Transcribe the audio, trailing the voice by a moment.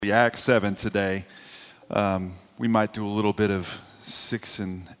see Acts 7 today. We might do a little bit of 6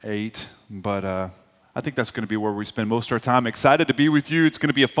 and 8, but I think that's going to be where we spend most of our time. Excited to be with you. It's going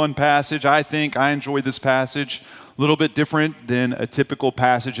to be a fun passage. I enjoy this passage. A little bit different than a typical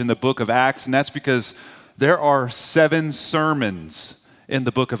passage in the book of Acts, and that's because there are 7 sermons in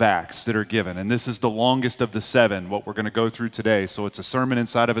the book of Acts that are given, and this is the longest of the 7, what we're going to go through today. So it's a sermon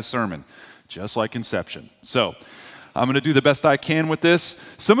inside of a sermon, just like Inception. So I'm going to do the best I can with this.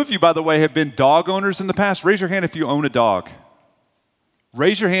 Some of you, by the way, have been dog owners in the past. Raise your hand if you own a dog.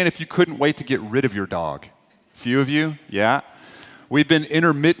 Raise your hand if you couldn't wait to get rid of your dog. A few of you, yeah. We've been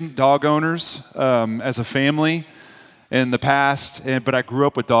intermittent dog owners as a family in the past, but I grew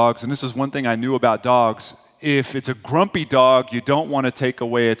up with dogs, and this is one thing I knew about dogs. If it's a grumpy dog, you don't want to take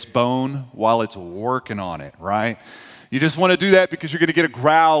away its bone while it's working on it, right? You just want to do that because you're going to get a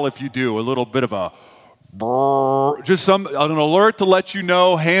growl if you do, a little bit of a brrr, just an alert to let you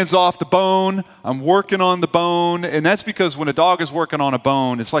know, hands off the bone, I'm working on the bone. And that's because when a dog is working on a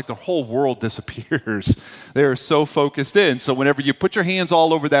bone, it's like the whole world disappears. They're so focused in. So whenever you put your hands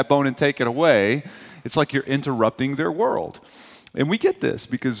all over that bone and take it away, it's like you're interrupting their world. And we get this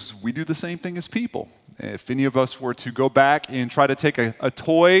because we do the same thing as people. If any of us were to go back and try to take a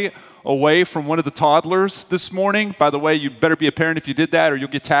toy away from one of the toddlers this morning, by the way, you better be a parent if you did that or you'll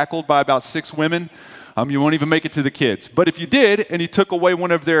get tackled by about 6 women. You won't even make it to the kids. But if you did and you took away one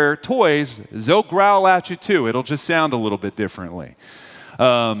of their toys, they'll growl at you too. It'll just sound a little bit differently.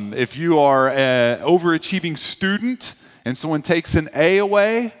 If you are an overachieving student and someone takes an A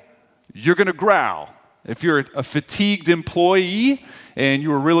away, you're going to growl. If you're a fatigued employee and you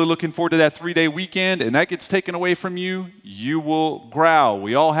were really looking forward to that 3-day weekend and that gets taken away from you, you will growl.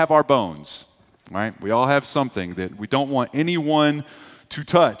 We all have our bones, right? We all have something that we don't want anyone to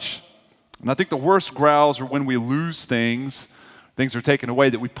touch. And I think the worst growls are when we lose things are taken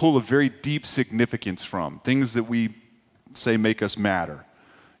away that we pull a very deep significance from, things that we say make us matter.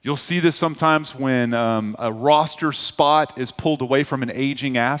 You'll see this sometimes when a roster spot is pulled away from an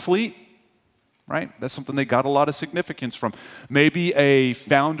aging athlete, right? That's something they got a lot of significance from. Maybe a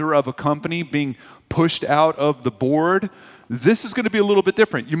founder of a company being pushed out of the board. This is going to be a little bit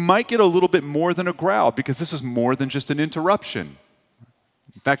different. You might get a little bit more than a growl because this is more than just an interruption.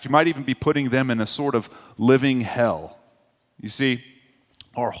 In fact, you might even be putting them in a sort of living hell. You see,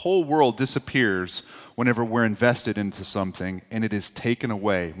 our whole world disappears whenever we're invested into something, and it is taken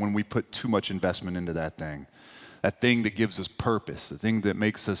away when we put too much investment into that thing that gives us purpose, the thing that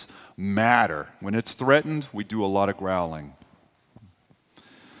makes us matter. When it's threatened, we do a lot of growling.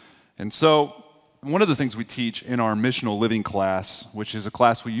 And so, one of the things we teach in our missional living class, which is a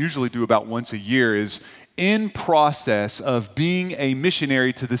class we usually do about once a year, is in process of being a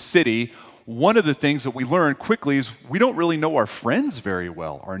missionary to the city, one of the things that we learn quickly is we don't really know our friends very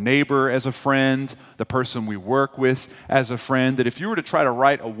well. Our neighbor as a friend, the person we work with as a friend, that if you were to try to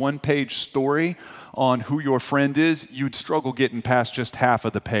write a 1-page story on who your friend is, you'd struggle getting past just half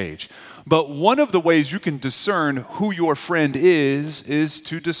of the page. But one of the ways you can discern who your friend is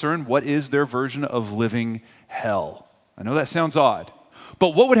to discern what is their version of living hell. I know that sounds odd.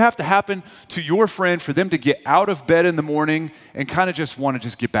 But what would have to happen to your friend for them to get out of bed in the morning and kind of just want to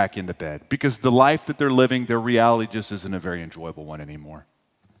just get back into bed? Because the life that they're living, their reality just isn't a very enjoyable one anymore.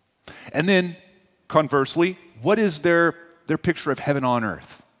 And then, conversely, what is their picture of heaven on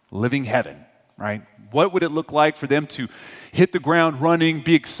earth? Living heaven, right? What would it look like for them to hit the ground running,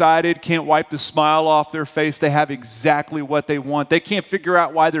 be excited, can't wipe the smile off their face? They have exactly what they want. They can't figure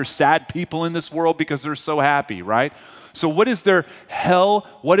out why there's sad people in this world because they're so happy, right? So what is their hell?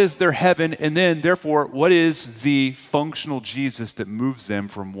 What is their heaven? And then, therefore, what is the functional Jesus that moves them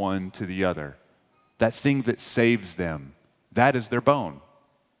from one to the other? That thing that saves them. That is their bone.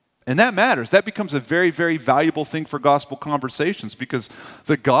 And that matters. That becomes a very, very valuable thing for gospel conversations because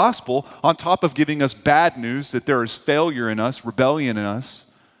the gospel, on top of giving us bad news that there is failure in us, rebellion in us,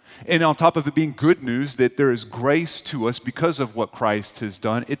 and on top of it being good news that there is grace to us because of what Christ has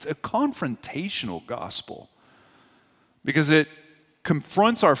done, it's a confrontational gospel. Because it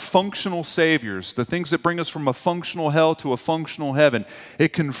confronts our functional saviors, the things that bring us from a functional hell to a functional heaven.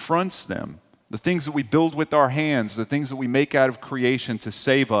 It confronts them, the things that we build with our hands, the things that we make out of creation to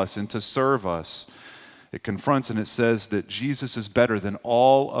save us and to serve us. It confronts and it says that Jesus is better than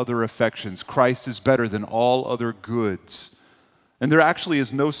all other affections. Christ is better than all other goods. And there actually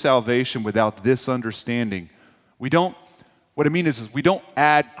is no salvation without this understanding. We don't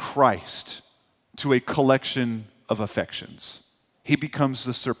add Christ to a collection of affections. He becomes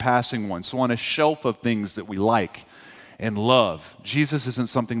the surpassing one. So on a shelf of things that we like and love, Jesus isn't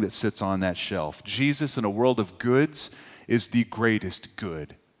something that sits on that shelf. Jesus in a world of goods is the greatest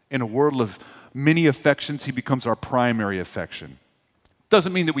good. In a world of many affections, he becomes our primary affection.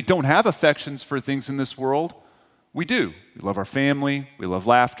 Doesn't mean that we don't have affections for things in this world. We do. We love our family. We love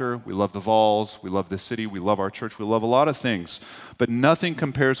laughter. We love the Vols. We love this city. We love our church. We love a lot of things. But nothing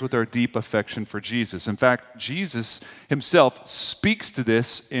compares with our deep affection for Jesus. In fact, Jesus himself speaks to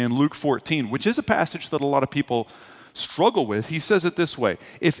this in Luke 14, which is a passage that a lot of people struggle with. He says it this way: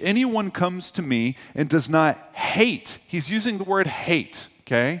 if anyone comes to me and does not hate, he's using the word hate,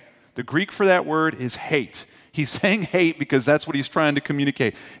 okay? The Greek for that word is hate. He's saying hate because that's what he's trying to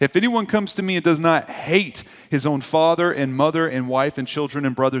communicate. If anyone comes to me and does not hate his own father and mother and wife and children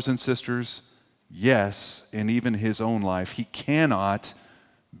and brothers and sisters, yes, and even his own life, he cannot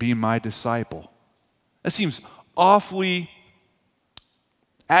be my disciple. That seems awfully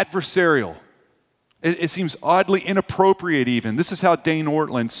adversarial. It seems oddly inappropriate even. This is how Dane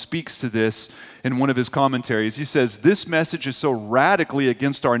Ortland speaks to this in one of his commentaries. He says, this message is so radically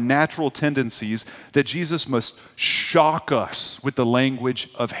against our natural tendencies that Jesus must shock us with the language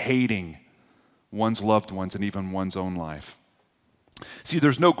of hating one's loved ones and even one's own life. See,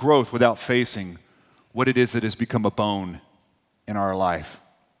 there's no growth without facing what it is that has become a bone in our life.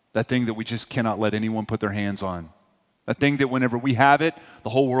 That thing that we just cannot let anyone put their hands on. A thing that whenever we have it, the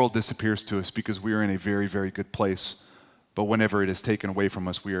whole world disappears to us because we are in a very, very good place. But whenever it is taken away from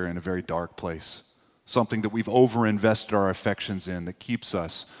us, we are in a very dark place. Something that we've overinvested our affections in that keeps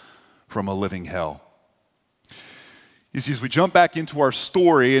us from a living hell. You see, as we jump back into our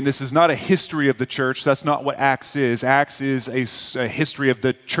story, and this is not a history of the church, that's not what Acts is. Acts is a history of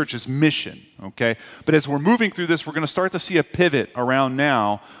the church's mission, okay? But as we're moving through this, we're going to start to see a pivot around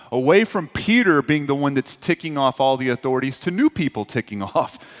now, away from Peter being the one that's ticking off all the authorities to new people ticking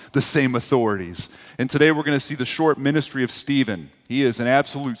off the same authorities. And today we're going to see the short ministry of Stephen. He is an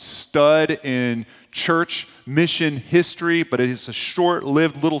absolute stud in church mission history, but it is a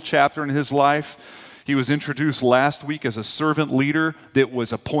short-lived little chapter in his life. He was introduced last week as a servant leader that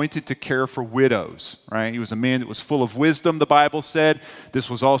was appointed to care for widows, right? He was a man that was full of wisdom, the Bible said. This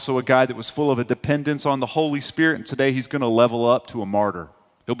was also a guy that was full of a dependence on the Holy Spirit, and today he's going to level up to a martyr.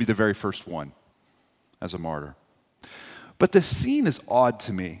 He'll be the very first one as a martyr. But the scene is odd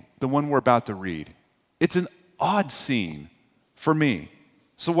to me, the one we're about to read. It's an odd scene for me.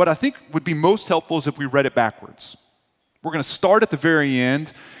 So what I think would be most helpful is if we read it backwards. We're going to start at the very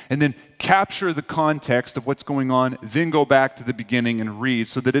end and then capture the context of what's going on, then go back to the beginning and read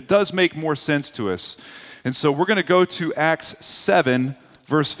so that it does make more sense to us. And so we're going to go to Acts 7,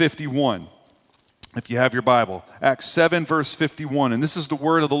 verse 51. If you have your Bible, Acts 7, verse 51. And this is the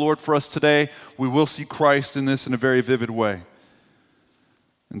word of the Lord for us today. We will see Christ in this in a very vivid way.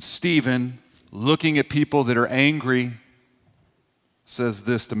 And Stephen, looking at people that are angry, says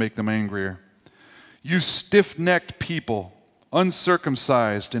this to make them angrier. You stiff-necked people,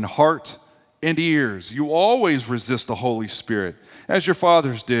 uncircumcised in heart and ears, you always resist the Holy Spirit. As your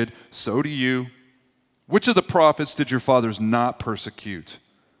fathers did, so do you. Which of the prophets did your fathers not persecute?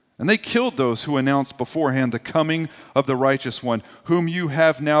 And they killed those who announced beforehand the coming of the righteous one, whom you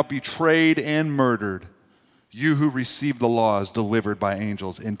have now betrayed and murdered. You who received the laws delivered by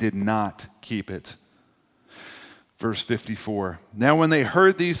angels and did not keep it. Verse 54, now when they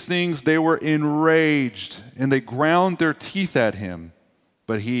heard these things, they were enraged, and they ground their teeth at him.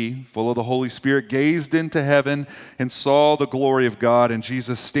 But he, full of the Holy Spirit, gazed into heaven and saw the glory of God and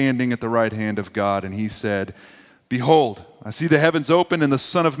Jesus standing at the right hand of God. And he said, behold, I see the heavens open and the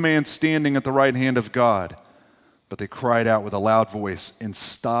Son of Man standing at the right hand of God. But they cried out with a loud voice and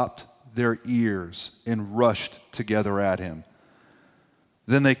stopped their ears and rushed together at him.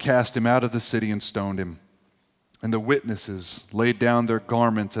 Then they cast him out of the city and stoned him. And the witnesses laid down their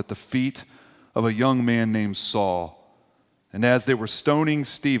garments at the feet of a young man named Saul. And as they were stoning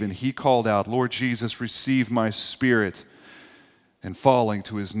Stephen, he called out, Lord Jesus, receive my spirit. And falling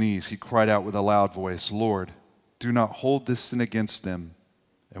to his knees, he cried out with a loud voice, Lord, do not hold this sin against them.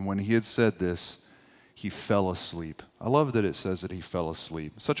 And when he had said this, he fell asleep. I love that it says that he fell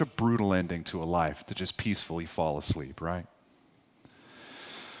asleep. Such a brutal ending to a life, to just peacefully fall asleep, right?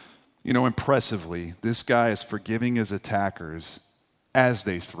 You know, impressively, this guy is forgiving his attackers as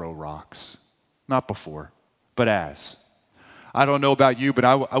they throw rocks. Not before, but as. I don't know about you, but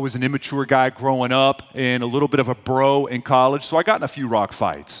I was an immature guy growing up and a little bit of a bro in college, so I got in a few rock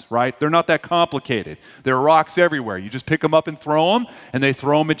fights, right? They're not that complicated. There are rocks everywhere. You just pick them up and throw them, and they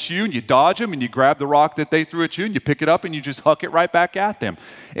throw them at you, and you dodge them, and you grab the rock that they threw at you, and you pick it up, and you just huck it right back at them.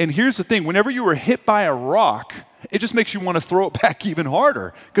 And here's the thing. Whenever you are hit by a rock, it just makes you want to throw it back even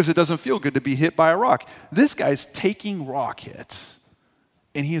harder because it doesn't feel good to be hit by a rock. This guy's taking rock hits,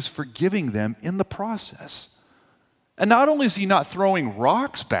 and he is forgiving them in the process. And not only is he not throwing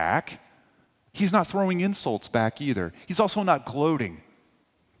rocks back, he's not throwing insults back either. He's also not gloating.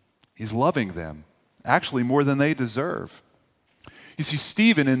 He's loving them, actually more than they deserve. You see,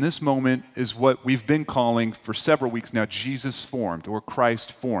 Stephen in this moment is what we've been calling for several weeks now, Jesus formed or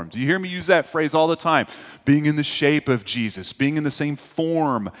Christ formed. You hear me use that phrase all the time, being in the shape of Jesus, being in the same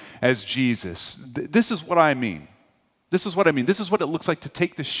form as Jesus. This is what I mean. This is what I mean. This is what it looks like to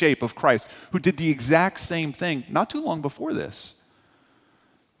take the shape of Christ, who did the exact same thing not too long before this.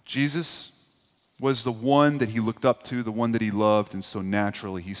 Jesus was the one that he looked up to, the one that he loved, and so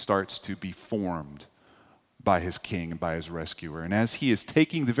naturally he starts to be formed by his king and by his rescuer. And as he is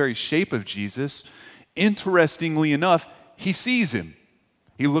taking the very shape of Jesus, interestingly enough, he sees him.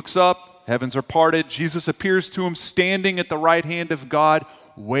 He looks up, heavens are parted, Jesus appears to him standing at the right hand of God,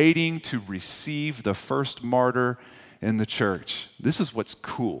 waiting to receive the first martyr in the church. This is what's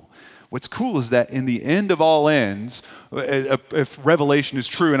cool. What's cool is that in the end of all ends, if Revelation is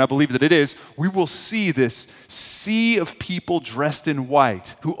true, and I believe that it is, we will see this sea of people dressed in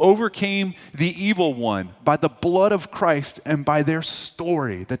white who overcame the evil one by the blood of Christ and by their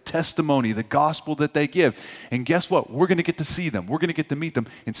story, the testimony, the gospel that they give. And guess what? We're going to get to see them. We're going to get to meet them.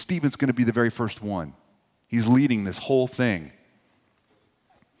 And Stephen's going to be the very first one. He's leading this whole thing.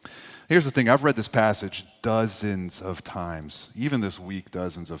 Here's the thing, I've read this passage dozens of times, even this week,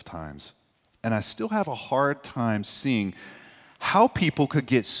 dozens of times. And I still have a hard time seeing how people could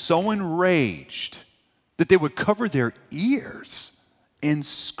get so enraged that they would cover their ears and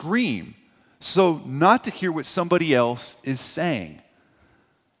scream so not to hear what somebody else is saying.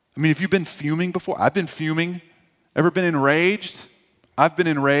 I mean, if you've been fuming before, I've been fuming. Ever been enraged? I've been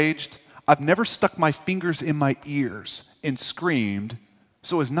enraged. I've never stuck my fingers in my ears and screamed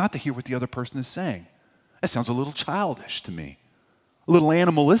so as not to hear what the other person is saying. That sounds a little childish to me, a little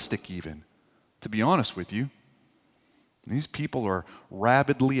animalistic even, to be honest with you. These people are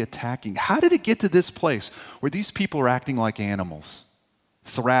rabidly attacking. How did it get to this place where these people are acting like animals,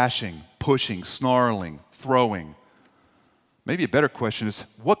 thrashing, pushing, snarling, throwing? Maybe a better question is,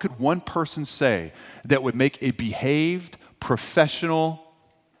 what could one person say that would make a behaved, professional,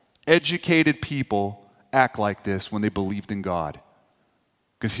 educated people act like this when they believed in God?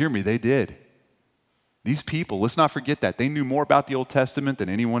 Because hear me, they did. These people, let's not forget that. They knew more about the Old Testament than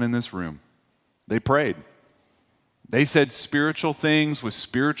anyone in this room. They prayed. They said spiritual things with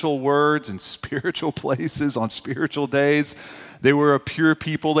spiritual words in spiritual places on spiritual days. They were a pure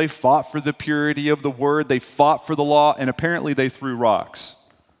people. They fought for the purity of the word. They fought for the law, and apparently they threw rocks.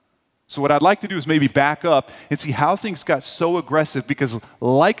 So what I'd like to do is maybe back up and see how things got so aggressive, because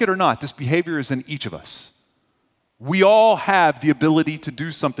like it or not, this behavior is in each of us. We all have the ability to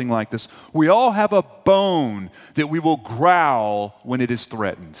do something like this. We all have a bone that we will growl when it is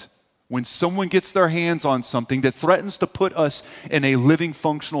threatened. When someone gets their hands on something that threatens to put us in a living,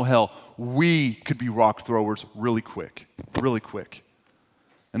 functional hell, we could be rock throwers really quick, really quick.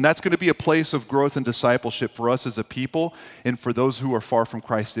 And that's going to be a place of growth and discipleship for us as a people, and for those who are far from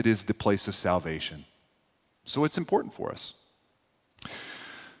Christ, it is the place of salvation. So it's important for us.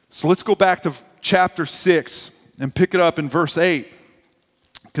 So let's go back to chapter 6. And pick it up in verse 8,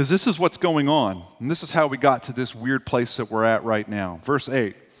 because this is what's going on. And this is how we got to this weird place that we're at right now. Verse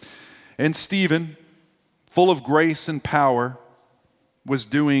 8, and Stephen, full of grace and power, was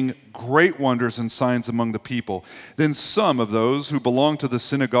doing great wonders and signs among the people. Then some of those who belonged to the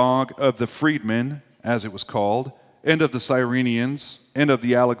synagogue of the freedmen, as it was called, and of the Cyrenians, and of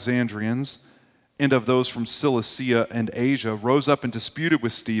the Alexandrians, and of those from Cilicia and Asia, rose up and disputed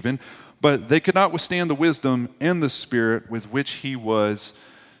with Stephen, but they could not withstand the wisdom and the spirit with which he was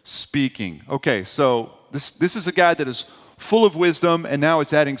speaking. Okay, so this is a guy that is full of wisdom, and now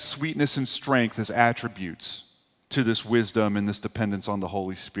it's adding sweetness and strength as attributes to this wisdom and this dependence on the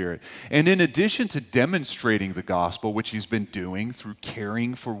Holy Spirit. And in addition to demonstrating the gospel, which he's been doing through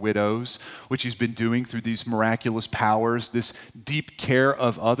caring for widows, which he's been doing through these miraculous powers, this deep care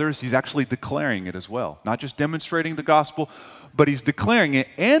of others, he's actually declaring it as well. Not just demonstrating the gospel, but he's declaring it,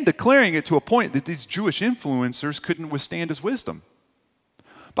 and declaring it to a point that these Jewish influencers couldn't withstand his wisdom.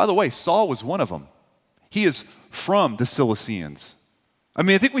 By the way, Saul was one of them. He is from the Cilicians. I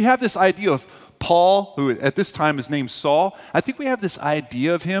mean, I think we have this idea of Paul, who at this time is named Saul. I think we have this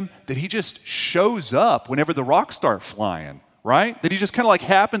idea of him that he just shows up whenever the rocks start flying, right? That he just kind of like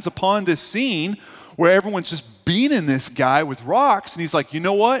happens upon this scene where everyone's just beating this guy with rocks, and he's like, you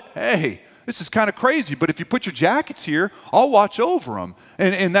know what? Hey, this is kind of crazy, but if you put your jackets here, I'll watch over them.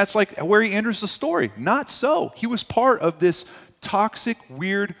 And that's like where he enters the story. Not so. He was part of this toxic,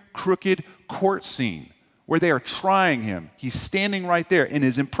 weird, crooked court scene where they are trying him. He's standing right there. And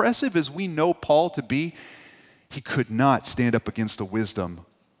as impressive as we know Paul to be, he could not stand up against the wisdom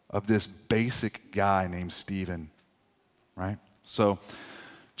of this basic guy named Stephen, right? So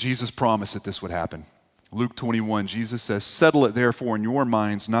Jesus promised that this would happen. Luke 21, Jesus says, "Settle it therefore in your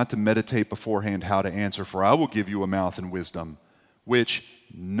minds not to meditate beforehand how to answer, for I will give you a mouth and wisdom, which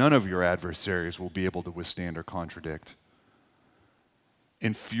none of your adversaries will be able to withstand or contradict."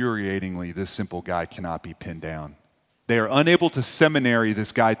 Infuriatingly, this simple guy cannot be pinned down. They are unable to seminary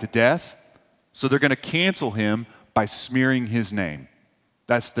this guy to death, so they're going to cancel him by smearing his name.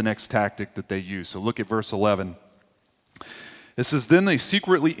 That's the next tactic that they use. So look at verse 11. It says, "Then they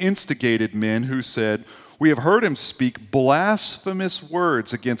secretly instigated men who said, 'We have heard him speak blasphemous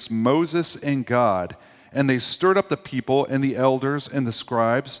words against Moses and God.' And they stirred up the people and the elders and the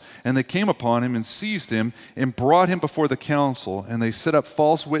scribes, and they came upon him and seized him and brought him before the council. And they set up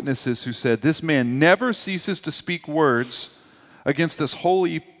false witnesses who said, 'This man never ceases to speak words against this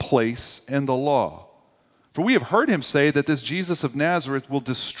holy place and the law. For we have heard him say that this Jesus of Nazareth will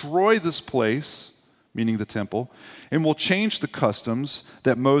destroy this place,'" meaning the temple, "'and will change the customs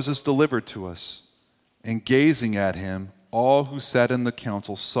that Moses delivered to us.' And gazing at him, all who sat in the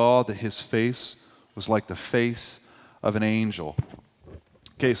council saw that his face was like the face of an angel."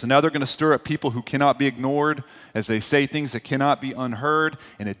 Okay, so now they're going to stir up people who cannot be ignored as they say things that cannot be unheard,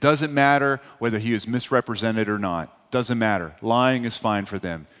 and it doesn't matter whether he is misrepresented or not. Doesn't matter. Lying is fine for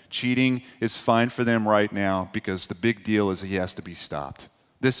them. Cheating is fine for them right now because the big deal is he has to be stopped.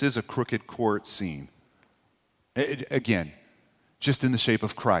 This is a crooked court scene. Again, just in the shape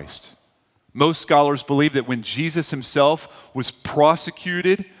of Christ. Most scholars believe that when Jesus himself was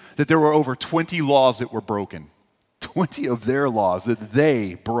prosecuted, that there were over 20 laws that were broken. 20 of their laws that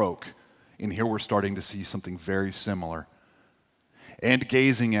they broke. And here we're starting to see something very similar. "And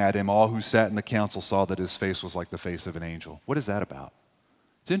gazing at him, all who sat in the council saw that his face was like the face of an angel." What is that about?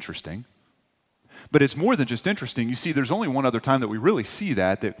 It's interesting. But it's more than just interesting. You see, there's only one other time that we really see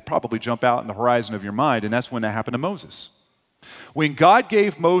that probably jump out in the horizon of your mind, and that's when that happened to Moses. When God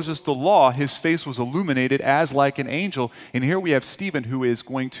gave Moses the law, his face was illuminated as like an angel. And here we have Stephen, who is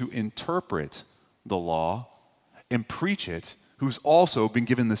going to interpret the law and preach it, who's also been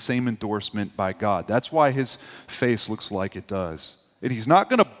given the same endorsement by God. That's why his face looks like it does. And he's not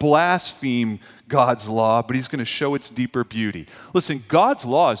going to blaspheme God's law, but he's going to show its deeper beauty. Listen, God's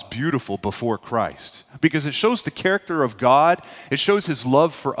law is beautiful before Christ because it shows the character of God. It shows his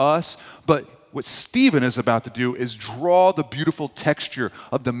love for us. But what Stephen is about to do is draw the beautiful texture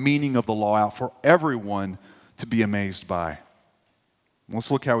of the meaning of the law out for everyone to be amazed by. Let's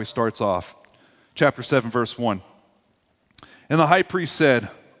look how he starts off. Chapter 7, verse 1. "And the high priest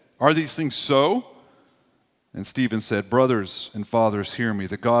said, 'Are these things so?' And Stephen said, 'Brothers and fathers, hear me.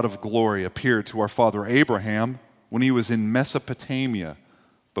 The God of glory appeared to our father Abraham when he was in Mesopotamia,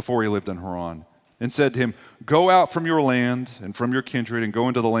 before he lived in Haran, and said to him, "Go out from your land and from your kindred and go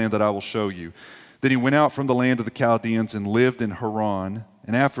into the land that I will show you." Then he went out from the land of the Chaldeans and lived in Haran.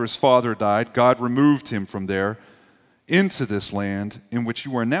 And after his father died, God removed him from there into this land in which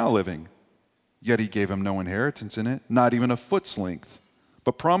you are now living. Yet he gave him no inheritance in it, not even a foot's length,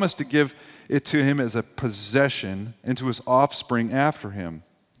 but promised to give it to him as a possession and to his offspring after him,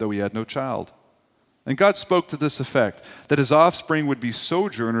 though he had no child. And God spoke to this effect, that his offspring would be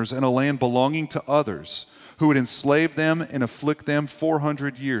sojourners in a land belonging to others, who would enslave them and afflict them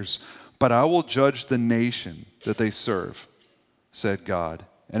 400 years. But I will judge the nation that they serve, said God.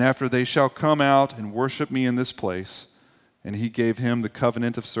 And after they shall come out and worship me in this place. And he gave him the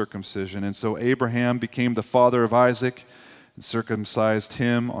covenant of circumcision. And so Abraham became the father of Isaac and circumcised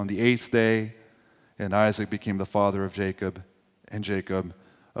him on the 8th day. And Isaac became the father of Jacob, and Jacob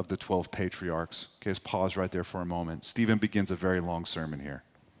of the 12 patriarchs. Okay, let's pause right there for a moment. Stephen begins a very long sermon here.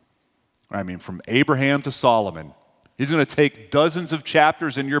 I mean, from Abraham to Solomon. He's going to take dozens of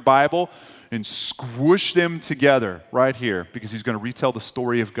chapters in your Bible and squish them together right here because he's going to retell the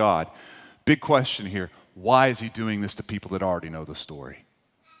story of God. Big question here. Why is he doing this to people that already know the story?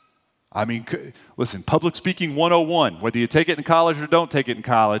 I mean, listen, public speaking 101, whether you take it in college or don't take it in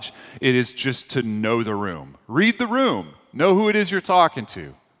college, it is just to know the room. Read the room. Know who it is you're talking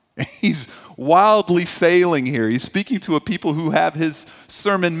to. He's wildly failing here. He's speaking to a people who have his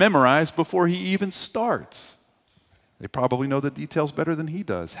sermon memorized before he even starts. They probably know the details better than he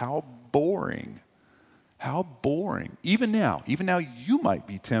does. How boring. How boring. Even now you might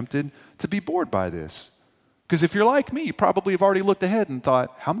be tempted to be bored by this. Because if you're like me, you probably have already looked ahead and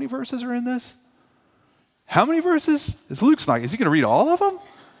thought, how many verses are in this? How many verses? Is he going to read all of them?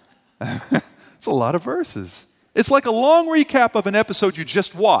 It's a lot of verses. It's like a long recap of an episode you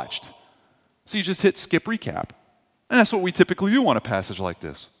just watched. So you just hit skip recap. And that's what we typically do on a passage like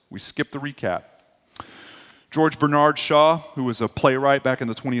this. We skip the recap. George Bernard Shaw, who was a playwright back in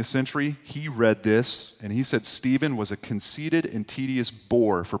the 20th century, he read this, and he said Stephen was a conceited and tedious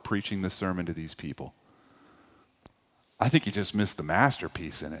bore for preaching this sermon to these people. I think he just missed the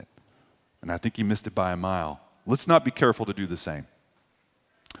masterpiece in it, and I think he missed it by a mile. Let's not be careful to do the same.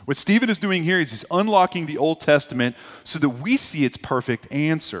 What Stephen is doing here is he's unlocking the Old Testament so that we see its perfect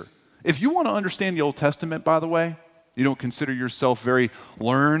answer. If you want to understand the Old Testament, by the way, you don't consider yourself very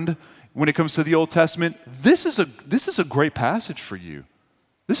learned when it comes to the Old Testament, this is a great passage for you.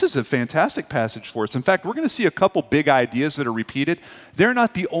 This is a fantastic passage for us. In fact, we're going to see a couple big ideas that are repeated. They're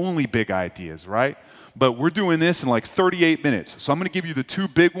not the only big ideas, right? But we're doing this in like 38 minutes. So I'm going to give you the two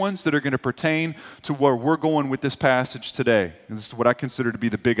big ones that are going to pertain to where we're going with this passage today. And this is what I consider to be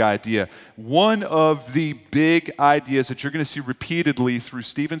the big idea. One of the big ideas that you're going to see repeatedly through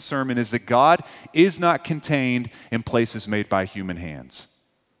Stephen's sermon is that God is not contained in places made by human hands.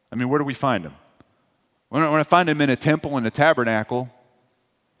 I mean, where do we find him? When I find him in a temple and a tabernacle,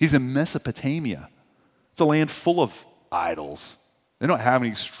 he's in Mesopotamia. It's a land full of idols. They don't have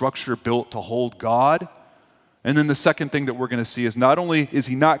any structure built to hold God. And then the second thing that we're going to see is not only is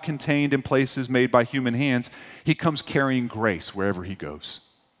he not contained in places made by human hands, he comes carrying grace wherever he goes.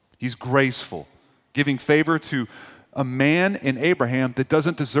 He's graceful, giving favor to a man in Abraham that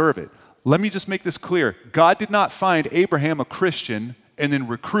doesn't deserve it. Let me just make this clear. God did not find Abraham a Christian and then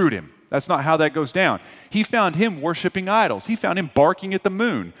recruit him. That's not how that goes down. He found him worshiping idols. He found him barking at the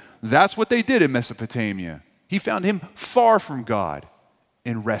moon. That's what they did in Mesopotamia. He found him far from God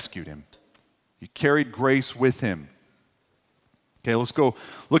and rescued him. He carried grace with him. Okay, let's go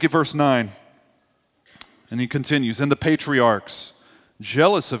look at verse 9. And he continues, and the patriarchs,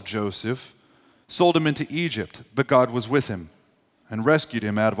 jealous of Joseph, sold him into Egypt, but God was with him and rescued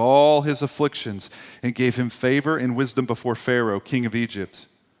him out of all his afflictions and gave him favor and wisdom before Pharaoh, king of Egypt,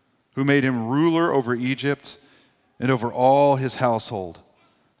 who made him ruler over Egypt and over all his household.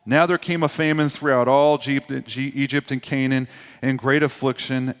 Now there came a famine throughout all Egypt and Canaan, and great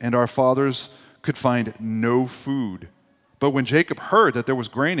affliction, and our fathers could find no food. But when Jacob heard that there was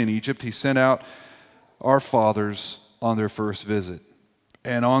grain in Egypt, he sent out our fathers on their first visit.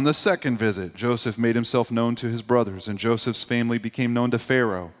 And on the second visit, Joseph made himself known to his brothers, and Joseph's family became known to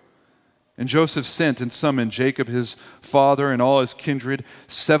Pharaoh. And Joseph sent and summoned Jacob his father and all his kindred,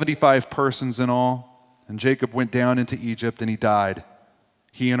 75 persons in all. And Jacob went down into Egypt, and he died,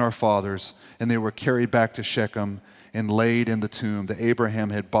 he and our fathers, and they were carried back to Shechem and laid in the tomb that Abraham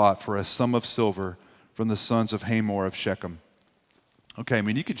had bought for a sum of silver from the sons of Hamor of Shechem. Okay, I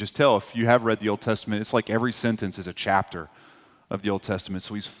mean, you could just tell if you have read the Old Testament, it's like every sentence is a chapter of the Old Testament,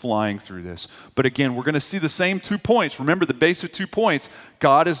 so he's flying through this. But again, we're going to see the same 2 points. Remember the basic 2 points.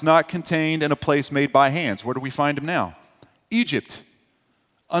 God is not contained in a place made by hands. Where do we find him now? Egypt,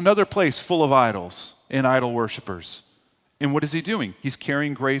 another place full of idols and idol worshipers. And what is he doing? He's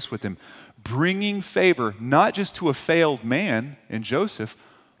carrying grace with him, bringing favor not just to a failed man in Joseph,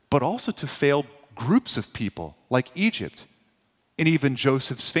 but also to failed groups of people like Egypt and even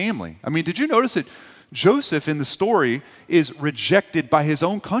Joseph's family. I mean, did you notice that Joseph in the story is rejected by his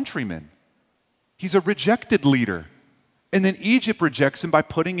own countrymen? He's a rejected leader. And then Egypt rejects him by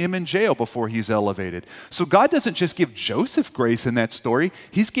putting him in jail before he's elevated. So God doesn't just give Joseph grace in that story.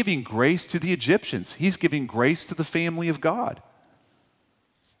 He's giving grace to the Egyptians. He's giving grace to the family of God.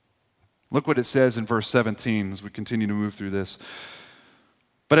 Look what it says in verse 17 as we continue to move through this.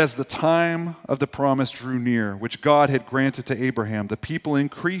 But as the time of the promise drew near, which God had granted to Abraham, the people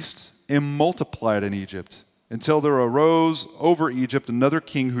increased and multiplied in Egypt, until there arose over Egypt another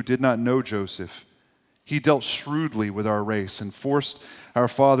king who did not know Joseph. He dealt shrewdly with our race and forced our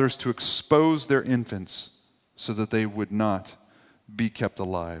fathers to expose their infants so that they would not be kept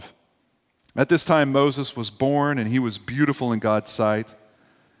alive. At this time Moses was born, and he was beautiful in God's sight,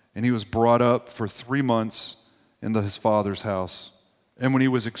 and he was brought up for 3 months in his father's house. And when he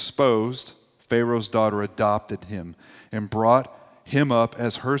was exposed, Pharaoh's daughter adopted him and brought him up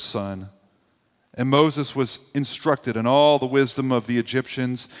as her son. And Moses was instructed in all the wisdom of the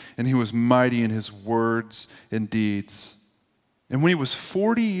Egyptians, and he was mighty in his words and deeds. And when he was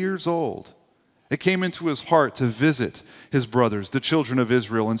 40 years old, it came into his heart to visit his brothers, the children of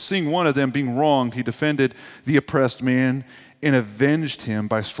Israel. And seeing one of them being wronged, he defended the oppressed man and avenged him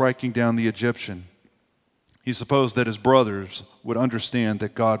by striking down the Egyptian. He supposed that his brothers would understand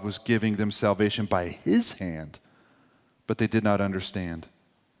that God was giving them salvation by his hand, but they did not understand.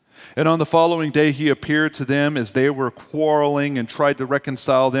 And on the following day he appeared to them as they were quarreling and tried to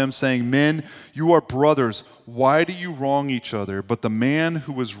reconcile them, saying, "Men, you are brothers. Why do you wrong each other?" But the man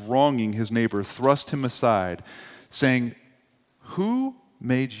who was wronging his neighbor thrust him aside, saying, "Who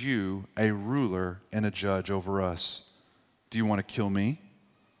made you a ruler and a judge over us? Do you want to kill me,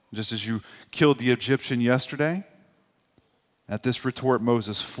 just as you killed the Egyptian yesterday?" At this retort,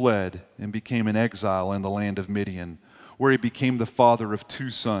 Moses fled and became an exile in the land of Midian, where he became the father of 2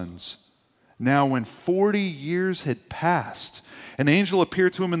 sons. Now, when 40 years had passed, an angel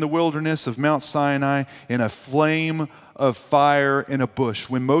appeared to him in the wilderness of Mount Sinai in a flame of fire in a bush.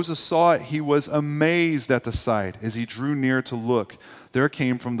 When Moses saw it, he was amazed at the sight. As he drew near to look, there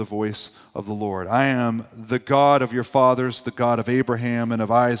came from the voice of the Lord, "I am the God of your fathers, the God of Abraham and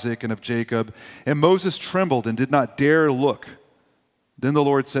of Isaac and of Jacob." And Moses trembled and did not dare look. Then the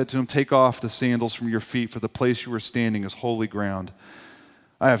Lord said to him, "Take off the sandals from your feet, for the place you are standing is holy ground.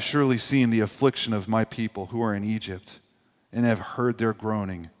 I have surely seen the affliction of my people who are in Egypt, and have heard their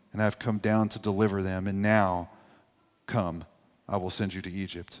groaning, and I have come down to deliver them. And now, come, I will send you to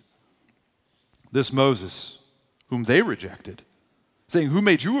Egypt." This Moses, whom they rejected, saying, "Who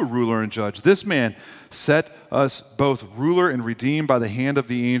made you a ruler and judge?" This man set us both ruler and redeemed by the hand of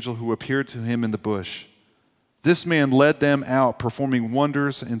the angel who appeared to him in the bush. This man led them out, performing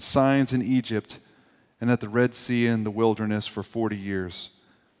wonders and signs in Egypt and at the Red Sea and the wilderness for 40 years.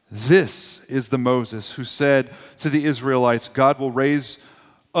 This is the Moses who said to the Israelites, "God will raise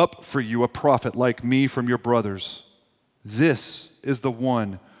up for you a prophet like me from your brothers." This is the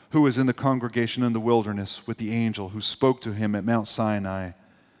one who was in the congregation in the wilderness with the angel who spoke to him at Mount Sinai,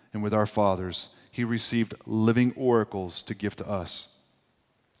 and with our fathers. He received living oracles to give to us.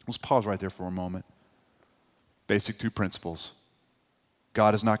 Let's pause right there for a moment. Basic 2 principles.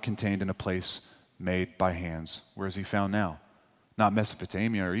 God is not contained in a place made by hands. Where is he found now? Not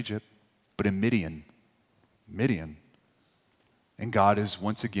Mesopotamia or Egypt, but in Midian. Midian. And God is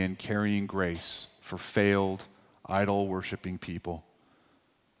once again carrying grace for failed, idol-worshiping people.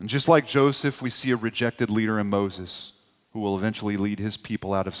 And just like Joseph, we see a rejected leader in Moses who will eventually lead his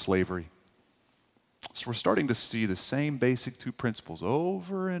people out of slavery. So we're starting to see the same basic 2 principles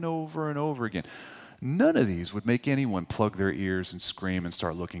over and over and over again. None of these would make anyone plug their ears and scream and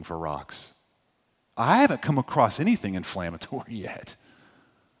start looking for rocks. I haven't come across anything inflammatory yet.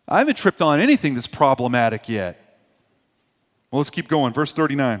 I haven't tripped on anything that's problematic yet. Well, let's keep going. Verse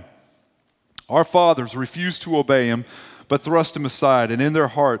 39. Our fathers refused to obey him, but thrust him aside, and in their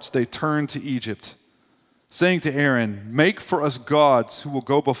hearts they turned to Egypt, saying to Aaron, "Make for us gods who will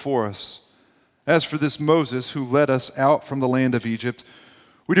go before us. As for this Moses who led us out from the land of Egypt,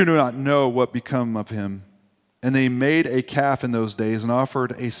 we do not know what become of him." And they made a calf in those days and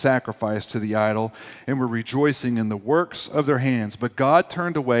offered a sacrifice to the idol and were rejoicing in the works of their hands. But God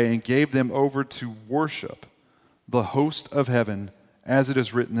turned away and gave them over to worship the host of heaven, as it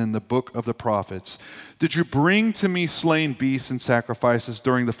is written in the book of the prophets. "Did you bring to me slain beasts and sacrifices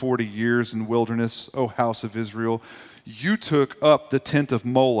during the 40 years in wilderness, O house of Israel? You took up the tent of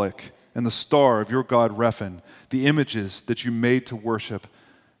Moloch and the star of your god Rephan, the images that you made to worship,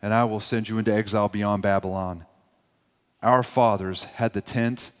 and I will send you into exile beyond Babylon." Our fathers had the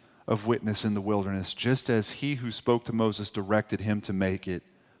tent of witness in the wilderness, just as he who spoke to Moses directed him to make it,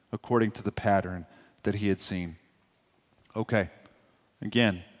 according to the pattern that he had seen. Okay,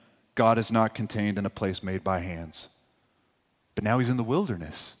 again, God is not contained in a place made by hands. But now he's in the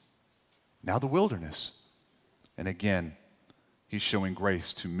wilderness. Now the wilderness. And again, he's showing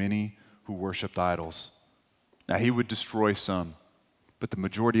grace to many who worshiped idols. Now he would destroy some, but the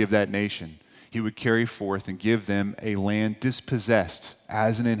majority of that nation he would carry forth and give them a land dispossessed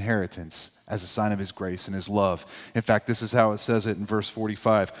as an inheritance, as a sign of his grace and his love. In fact, this is how it says it in verse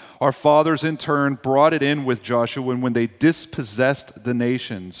 45. Our fathers in turn brought it in with Joshua, and when they dispossessed the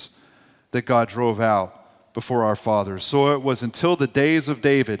nations that God drove out before our fathers. So it was until the days of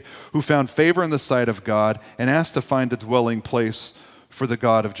David, who found favor in the sight of God and asked to find a dwelling place for the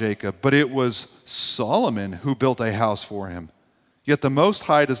God of Jacob. But it was Solomon who built a house for him. Yet the Most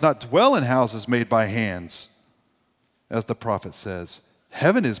High does not dwell in houses made by hands. As the prophet says,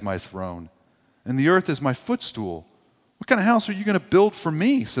 "Heaven is my throne, and the earth is my footstool. What kind of house are you going to build for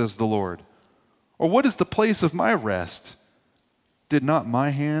me, says the Lord? Or what is the place of my rest? Did not my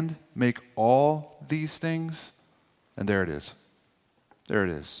hand make all these things?" And there it is. There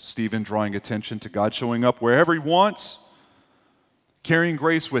it is. Stephen drawing attention to God showing up wherever he wants, carrying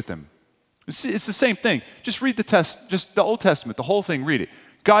grace with him. It's the same thing. Just read just the Old Testament, the whole thing, read it.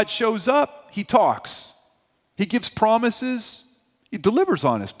 God shows up, he talks. He gives promises, he delivers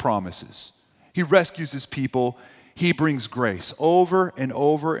on his promises. He rescues his people, he brings grace over and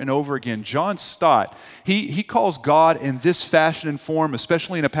over and over again. John Stott, he calls God in this fashion and form,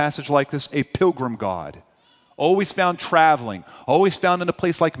 especially in a passage like this, a pilgrim God. always found traveling, always found in a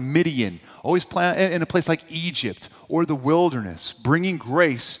place like Midian, always in a place like Egypt or the wilderness, bringing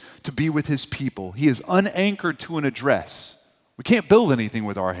grace to be with his people. He is unanchored to an address. We can't build anything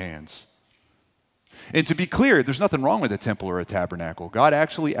with our hands. And to be clear, there's nothing wrong with a temple or a tabernacle. God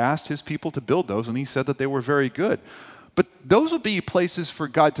actually asked his people to build those, and he said that they were very good. But those would be places for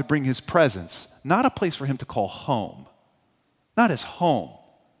God to bring his presence, not a place for him to call home. Not his home,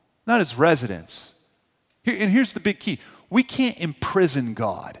 not his residence. And here's the big key. We can't imprison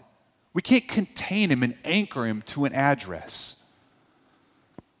God. We can't contain him and anchor him to an address.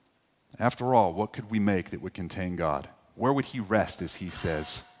 After all, what could we make that would contain God? Where would he rest, as he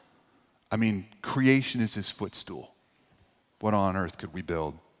says? I mean, creation is his footstool. What on earth could we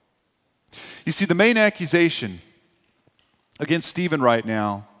build? You see, the main accusation against Stephen right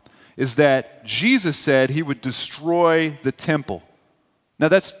now is that Jesus said he would destroy the temple. Now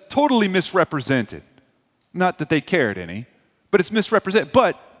that's totally misrepresented. Not that they cared any, but it's misrepresented.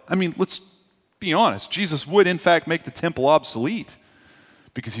 But, I mean, let's be honest. Jesus would, in fact, make the temple obsolete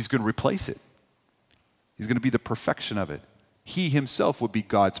because he's going to replace it. He's going to be the perfection of it. He himself would be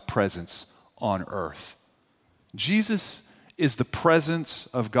God's presence on earth. Jesus is the presence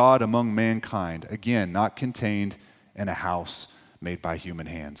of God among mankind. Again, not contained in a house made by human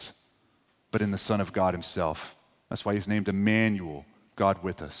hands, but in the Son of God himself. That's why he's named Emmanuel, God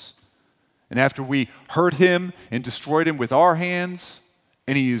with us. And after we hurt him and destroyed him with our hands,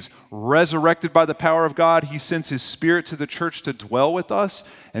 and he is resurrected by the power of God, he sends his Spirit to the church to dwell with us,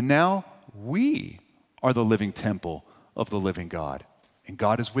 and now we are the living temple of the living God. And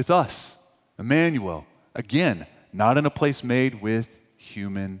God is with us, Emmanuel, again, not in a place made with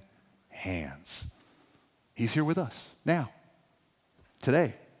human hands. He's here with us now,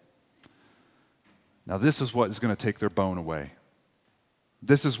 today. Now this is what is going to take their bone away.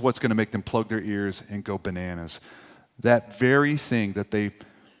 This is what's going to make them plug their ears and go bananas. That very thing that they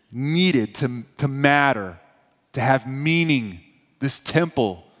needed to matter, to have meaning, this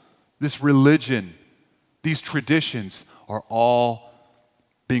temple, this religion, these traditions are all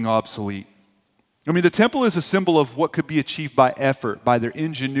being obsolete. I mean, the temple is a symbol of what could be achieved by effort, by their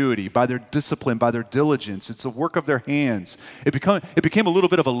ingenuity, by their discipline, by their diligence. It's the work of their hands. It became a little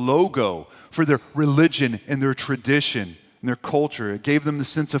bit of a logo for their religion and their tradition and their culture. It gave them the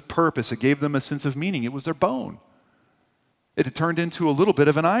sense of purpose. It gave them a sense of meaning. It was their bone. It had turned into a little bit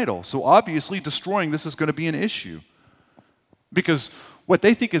of an idol. So obviously destroying this is going to be an issue, because what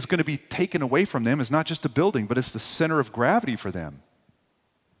they think is going to be taken away from them is not just a building, but it's the center of gravity for them.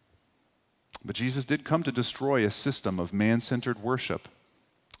 But Jesus did come to destroy a system of man-centered worship,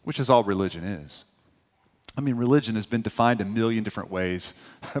 which is all religion is. I mean, religion has been defined a million different ways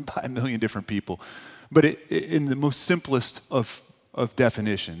by a million different people. But in the most simplest of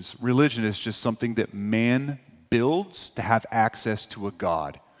definitions, religion is just something that man builds to have access to a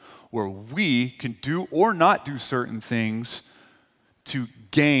God, where we can do or not do certain things to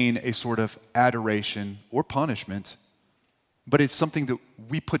gain a sort of adoration or punishment, but it's something that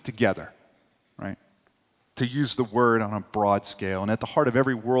we put together. Right? To use the word on a broad scale. And at the heart of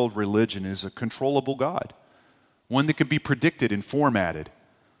every world religion is a controllable God, one that can be predicted and formatted,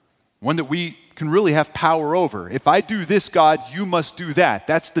 one that we can really have power over. If I do this, God, you must do that.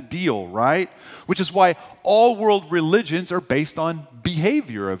 That's the deal, right? Which is why all world religions are based on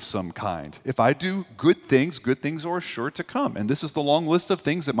behavior of some kind. If I do good things are sure to come. And this is the long list of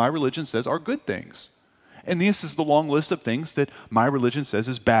things that my religion says are good things. And this is the long list of things that my religion says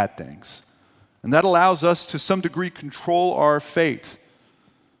is bad things. And that allows us to some degree control our fate.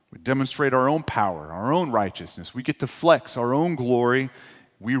 We demonstrate our own power, our own righteousness. We get to flex our own glory.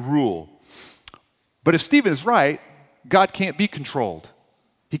 We rule. But if Stephen is right, God can't be controlled.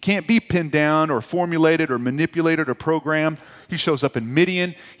 He can't be pinned down or formulated or manipulated or programmed. He shows up in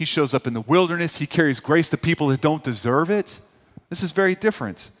Midian. He shows up in the wilderness. He carries grace to people that don't deserve it. This is very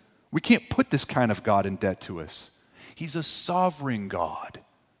different. We can't put this kind of God in debt to us. He's a sovereign God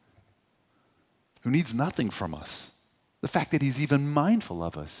who needs nothing from us. The fact that he's even mindful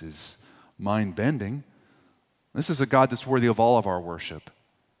of us is mind-bending. This is a God that's worthy of all of our worship.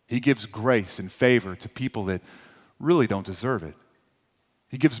 He gives grace and favor to people that really don't deserve it.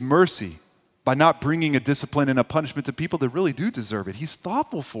 He gives mercy by not bringing a discipline and a punishment to people that really do deserve it. He's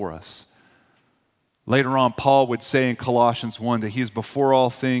thoughtful for us. Later on, Paul would say in Colossians 1 that he is before all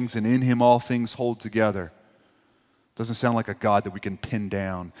things and in him all things hold together. Doesn't sound like a God that we can pin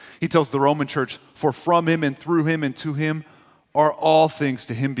down. He tells the Roman church, for from him and through him and to him are all things,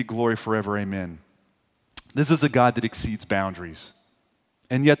 to him be glory forever, amen. This is a God that exceeds boundaries.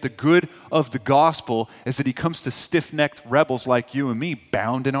 And yet the good of the gospel is that he comes to stiff-necked rebels like you and me,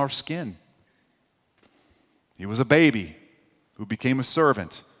 bound in our skin. He was a baby who became a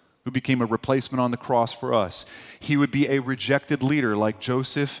servant, who became a replacement on the cross for us. He would be a rejected leader like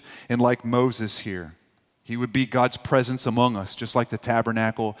Joseph and like Moses here. He would be God's presence among us, just like the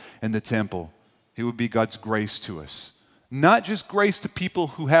tabernacle and the temple. He would be God's grace to us. Not just grace to people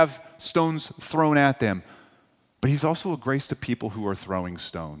who have stones thrown at them, but he's also a grace to people who are throwing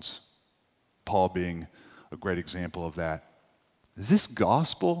stones. Paul being a great example of that. This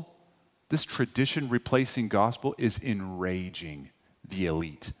gospel, this tradition replacing gospel, is enraging the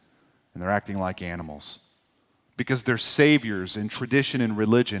elite. And they're acting like animals. Because their saviors in tradition and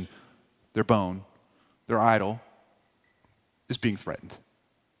religion, their bone, their idol, is being threatened.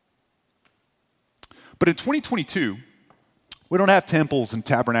 But in 2022, we don't have temples and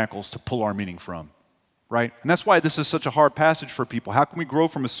tabernacles to pull our meaning from, right? And that's why this is such a hard passage for people. How can we grow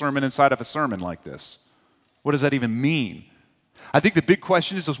from a sermon inside of a sermon like this? What does that even mean? I think the big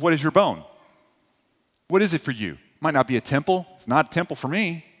question is what is your bone? What is it for you? It might not be a temple. It's not a temple for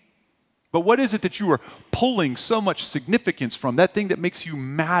me. But what is it that you are pulling so much significance from, that thing that makes you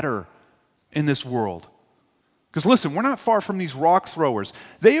matter in this world? Because listen, we're not far from these rock throwers.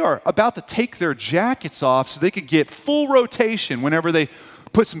 They are about to take their jackets off so they could get full rotation whenever they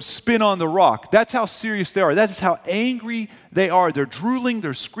put some spin on the rock. That's how serious they are. That is how angry they are. They're drooling,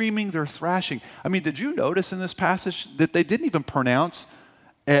 they're screaming, they're thrashing. I mean, did you notice in this passage that they didn't even pronounce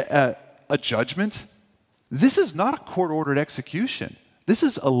a judgment? This is not a court-ordered execution. This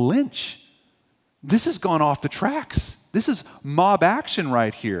is a lynch. This has gone off the tracks. This is mob action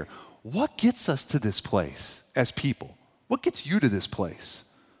right here. What gets us to this place as people? What gets you to this place?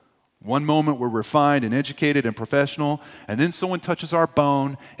 One moment we're refined and educated and professional, and then someone touches our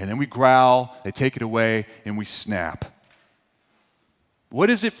bone, and then we growl, they take it away, and we snap. What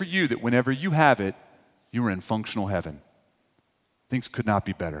is it for you that whenever you have it, you are in functional heaven? Things could not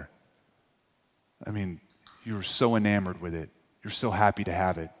be better. I mean, you're so enamored with it. You're so happy to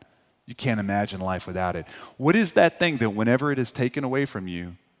have it. You can't imagine life without it. What is that thing that whenever it is taken away from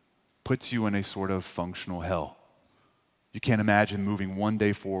you, puts you in a sort of functional hell? You can't imagine moving one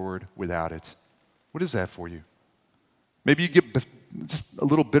day forward without it. What is that for you? Maybe you get just a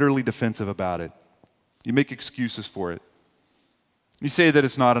little bitterly defensive about it. You make excuses for it. You say that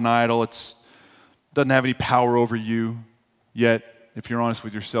it's not an idol, it doesn't have any power over you, yet if you're honest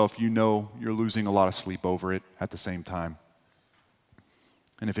with yourself, you know you're losing a lot of sleep over it at the same time.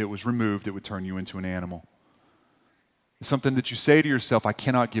 And if it was removed, it would turn you into an animal. It's something that you say to yourself, I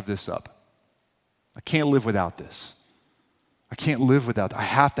cannot give this up. I can't live without this. I can't live without, I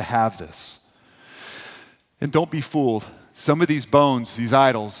have to have this. And don't be fooled. Some of these bones, these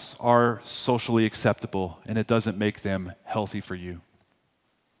idols, are socially acceptable, and it doesn't make them healthy for you.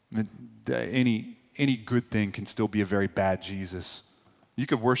 Any good thing can still be a very bad Jesus. You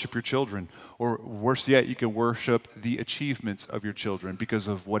could worship your children, or worse yet, you could worship the achievements of your children because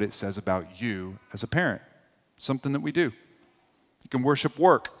of what it says about you as a parent. Something that we do. You can worship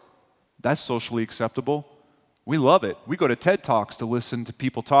work. That's socially acceptable. We love it. We go to TED Talks to listen to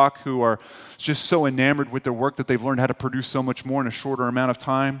people talk who are just so enamored with their work that they've learned how to produce so much more in a shorter amount of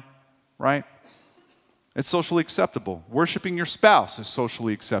time, right? It's socially acceptable. Worshiping your spouse is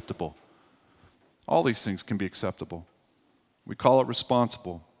socially acceptable. All these things can be acceptable. We call it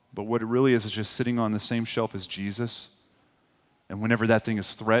responsible, but what it really is just sitting on the same shelf as Jesus, and whenever that thing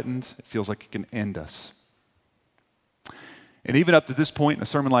is threatened, it feels like it can end us. And even up to this point in a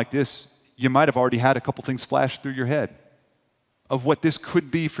sermon like this, you might have already had a couple things flash through your head of what this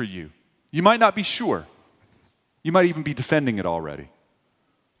could be for you. You might not be sure. You might even be defending it already.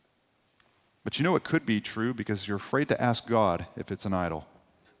 But you know it could be true because you're afraid to ask God if it's an idol.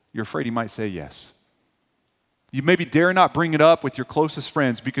 You're afraid he might say yes. You maybe dare not bring it up with your closest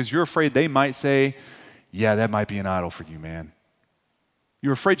friends because you're afraid they might say, yeah, that might be an idol for you, man.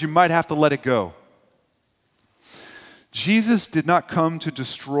 You're afraid you might have to let it go. Jesus did not come to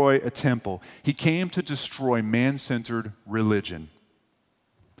destroy a temple. He came to destroy man-centered religion.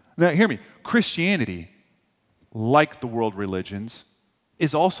 Now, hear me. Christianity, like the world religions,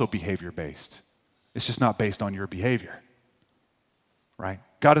 is also behavior-based. It's just not based on your behavior, right?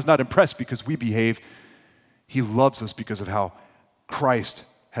 God is not impressed because we behave. He loves us because of how Christ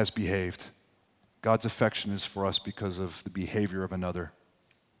has behaved. God's affection is for us because of the behavior of another.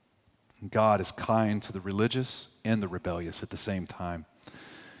 God is kind to the religious and the rebellious at the same time,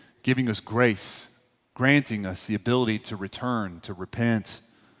 giving us grace, granting us the ability to return, to repent.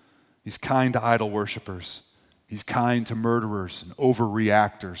 He's kind to idol worshipers. He's kind to murderers and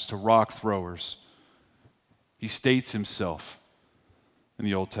overreactors, to rock throwers. He states himself in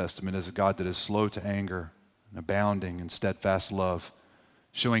the Old Testament as a God that is slow to anger and abounding in steadfast love,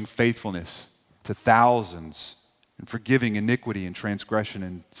 showing faithfulness to thousands and forgiving iniquity and transgression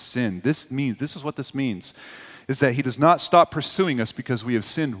and sin. This is what this means, is that he does not stop pursuing us because we have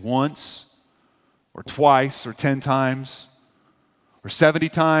sinned once or twice or 10 times or 70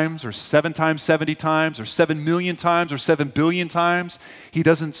 times or 7 times 70 times or 7 million times or 7 billion times. He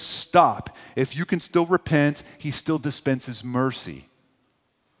doesn't stop. If you can still repent, he still dispenses mercy.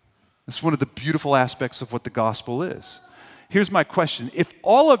 It's one of the beautiful aspects of what the gospel is. Here's my question. If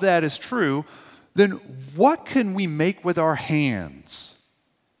all of that is true, then what can we make with our hands?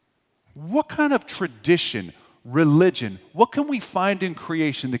 What kind of tradition, religion, what can we find in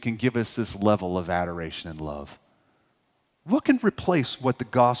creation that can give us this level of adoration and love? What can replace what the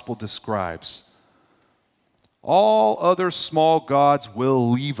gospel describes? All other small gods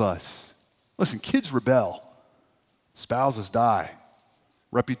will leave us. Listen, kids rebel. Spouses die.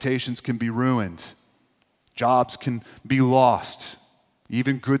 Reputations can be ruined. Jobs can be lost.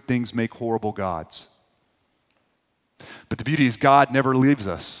 Even good things make horrible gods. But the beauty is God never leaves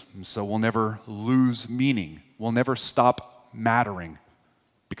us, and so we'll never lose meaning. We'll never stop mattering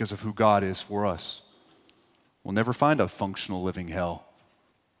because of who God is for us. We'll never find a functional living hell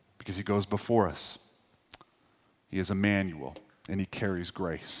because he goes before us. He is Emmanuel, and he carries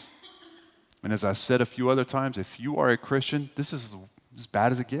grace. And as I've said a few other times, if you are a Christian, this is as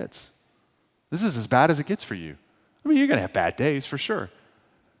bad as it gets. This is as bad as it gets for you. I mean, you're going to have bad days for sure.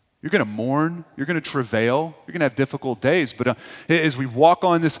 You're going to mourn. You're going to travail. You're going to have difficult days. But as we walk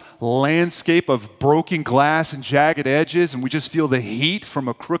on this landscape of broken glass and jagged edges, and we just feel the heat from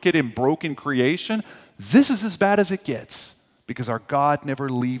a crooked and broken creation, this is as bad as it gets because our God never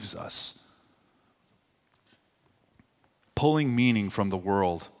leaves us. Pulling meaning from the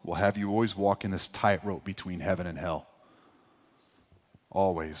world will have you always walk in this tightrope between heaven and hell.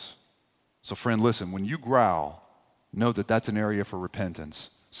 Always. So friend, listen, when you growl, know that that's an area for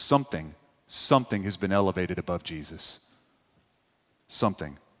repentance. Something has been elevated above Jesus.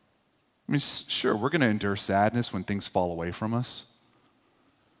 Something. I mean, sure, we're going to endure sadness when things fall away from us.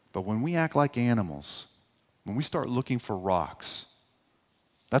 But when we act like animals, when we start looking for rocks,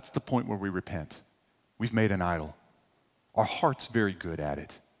 that's the point where we repent. We've made an idol. Our heart's very good at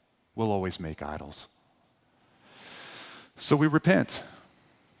it. We'll always make idols. So we repent.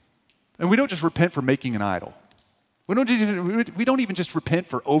 And we don't just repent for making an idol. We don't even just repent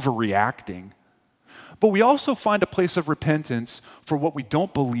for overreacting. But we also find a place of repentance for what we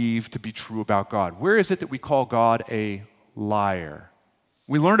don't believe to be true about God. Where is it that we call God a liar?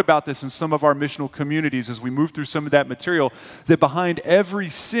 We learned about this in some of our missional communities as we move through some of that material, that behind every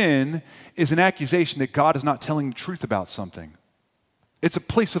sin is an accusation that God is not telling the truth about something. It's a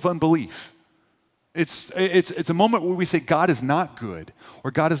place of unbelief. It's a moment where we say God is not good,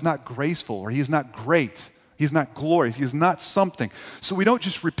 or God is not graceful, or he is not great. He's not glorious. He is not something. So we don't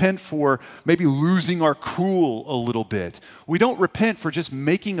just repent for maybe losing our cool a little bit. We don't repent for just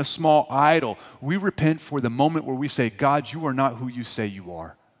making a small idol. We repent for the moment where we say, God, you are not who you say you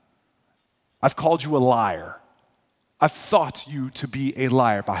are. I've called you a liar. I've thought you to be a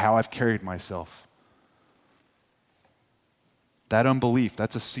liar by how I've carried myself. That unbelief,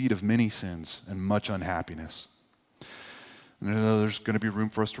 that's a seed of many sins and much unhappiness. And there's going to be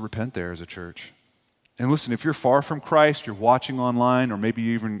room for us to repent there as a church. And listen, if you're far from Christ, you're watching online, or maybe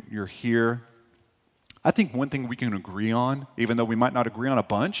even you're here, I think one thing we can agree on, even though we might not agree on a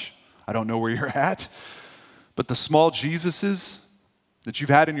bunch, I don't know where you're at, but the small Jesuses that you've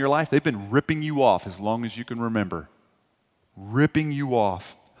had in your life, they've been ripping you off as long as you can remember. Ripping you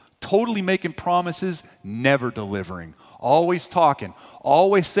off. Totally making promises, never delivering. Always talking,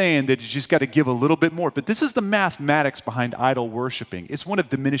 always saying that you just got to give a little bit more. But this is the mathematics behind idol worshiping. It's one of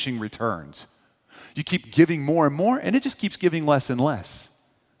diminishing returns. You keep giving more and more, and it just keeps giving less and less.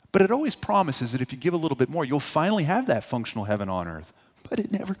 But it always promises that if you give a little bit more, you'll finally have that functional heaven on earth. But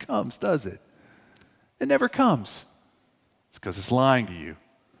it never comes, does it? It never comes. It's because it's lying to you.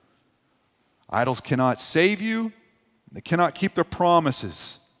 Idols cannot save you. They cannot keep their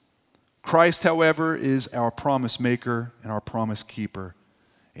promises. Christ, however, is our promise maker and our promise keeper.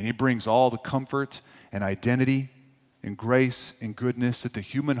 And he brings all the comfort and identity and grace and goodness that the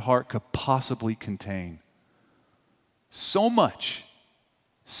human heart could possibly contain. So much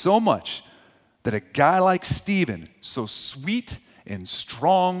that a guy like Stephen, so sweet and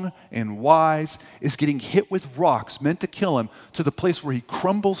strong and wise, is getting hit with rocks meant to kill him to the place where he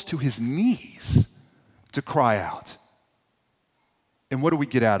crumbles to his knees to cry out. And what do we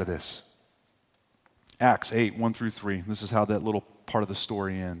get out of this? Acts 8, 1-3. This is how that little part of the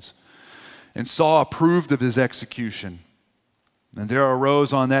story ends. And Saul approved of his execution. And there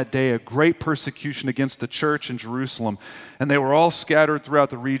arose on that day a great persecution against the church in Jerusalem, and they were all scattered throughout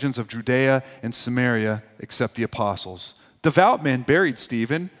the regions of Judea and Samaria, except the apostles. Devout men buried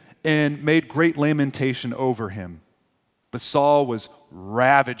Stephen and made great lamentation over him. But Saul was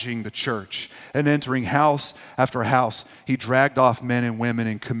ravaging the church, and entering house after house, he dragged off men and women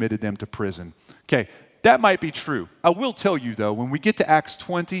and committed them to prison. Okay, that might be true. I will tell you, though, when we get to Acts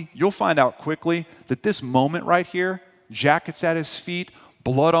 20, you'll find out quickly that this moment right here, jackets at his feet,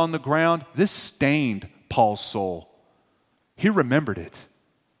 blood on the ground, this stained Paul's soul. He remembered it.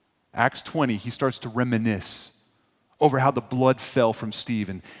 Acts 20, he starts to reminisce over how the blood fell from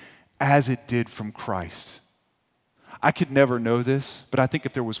Stephen as it did from Christ. I could never know this, but I think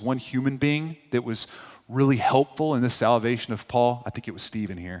if there was one human being that was really helpful in the salvation of Paul, I think it was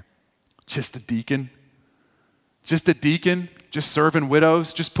Stephen here. Just a deacon, just serving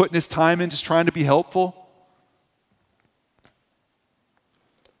widows, just putting his time in, just trying to be helpful.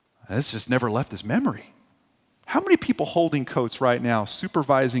 This just never left his memory. How many people holding coats right now,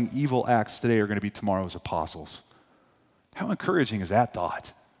 supervising evil acts today, are going to be tomorrow's apostles? How encouraging is that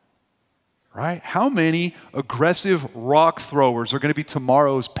thought? Right? How many aggressive rock throwers are going to be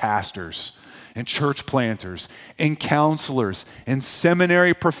tomorrow's pastors and church planters and counselors and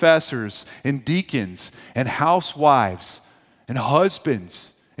seminary professors and deacons and housewives and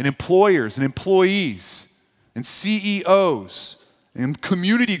husbands and employers and employees and CEOs and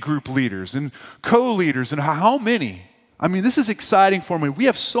community group leaders and co-leaders, and how many? I mean, this is exciting for me. We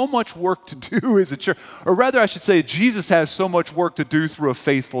have so much work to do as a church, or rather I should say Jesus has so much work to do through a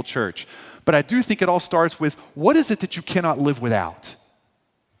faithful church. But I do think it all starts with, what is it that you cannot live without?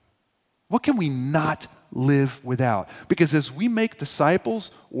 What can we not live without? Because as we make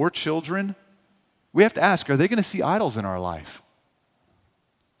disciples or children, we have to ask, are they going to see idols in our life?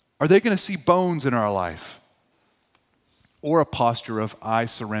 Are they going to see bones in our life? Or a posture of, I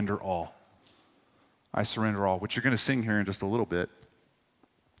surrender all. I surrender all, which you're going to sing here in just a little bit.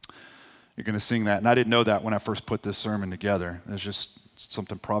 You're going to sing that. And I didn't know that when I first put this sermon together. It's just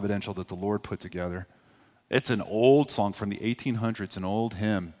something providential that the Lord put together. It's an old song from the 1800s, an old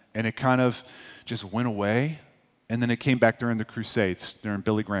hymn. And it kind of just went away. And then it came back during the Crusades, during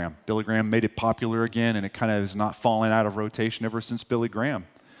Billy Graham. Billy Graham made it popular again, and it kind of has not fallen out of rotation ever since Billy Graham.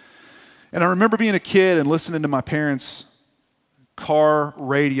 And I remember being a kid and listening to my parents' car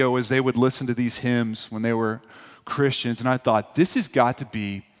radio as they would listen to these hymns when they were Christians, and I thought, this has got to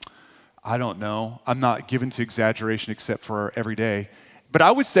be, I don't know, I'm not given to exaggeration except for every day, but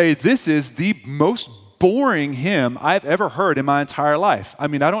I would say this is the most boring hymn I've ever heard in my entire life. I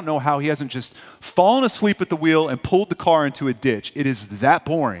mean, I don't know how he hasn't just fallen asleep at the wheel and pulled the car into a ditch. It is that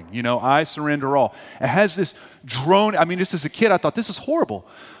boring, I surrender all. It has this drone, just as a kid, I thought, this is horrible.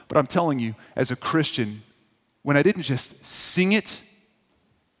 But I'm telling you, as a Christian, when I didn't just sing it,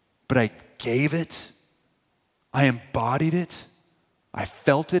 but I gave it, I embodied it, I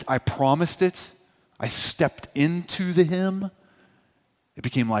felt it, I promised it, I stepped into the hymn, it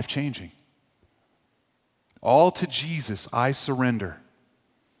became life-changing. All to Jesus I surrender.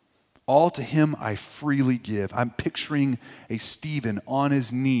 All to him I freely give. I'm picturing a Stephen on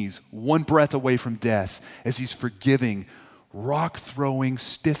his knees, one breath away from death, as he's forgiving, rock-throwing,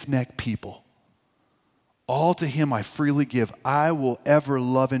 stiff-necked people. All to him I freely give. I will ever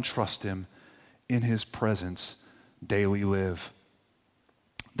love and trust him. In his presence daily live.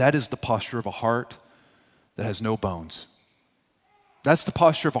 That is the posture of a heart that has no bones. That's the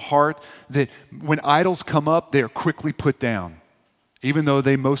posture of a heart that when idols come up, they are quickly put down. Even though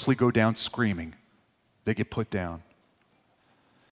they mostly go down screaming, they get put down.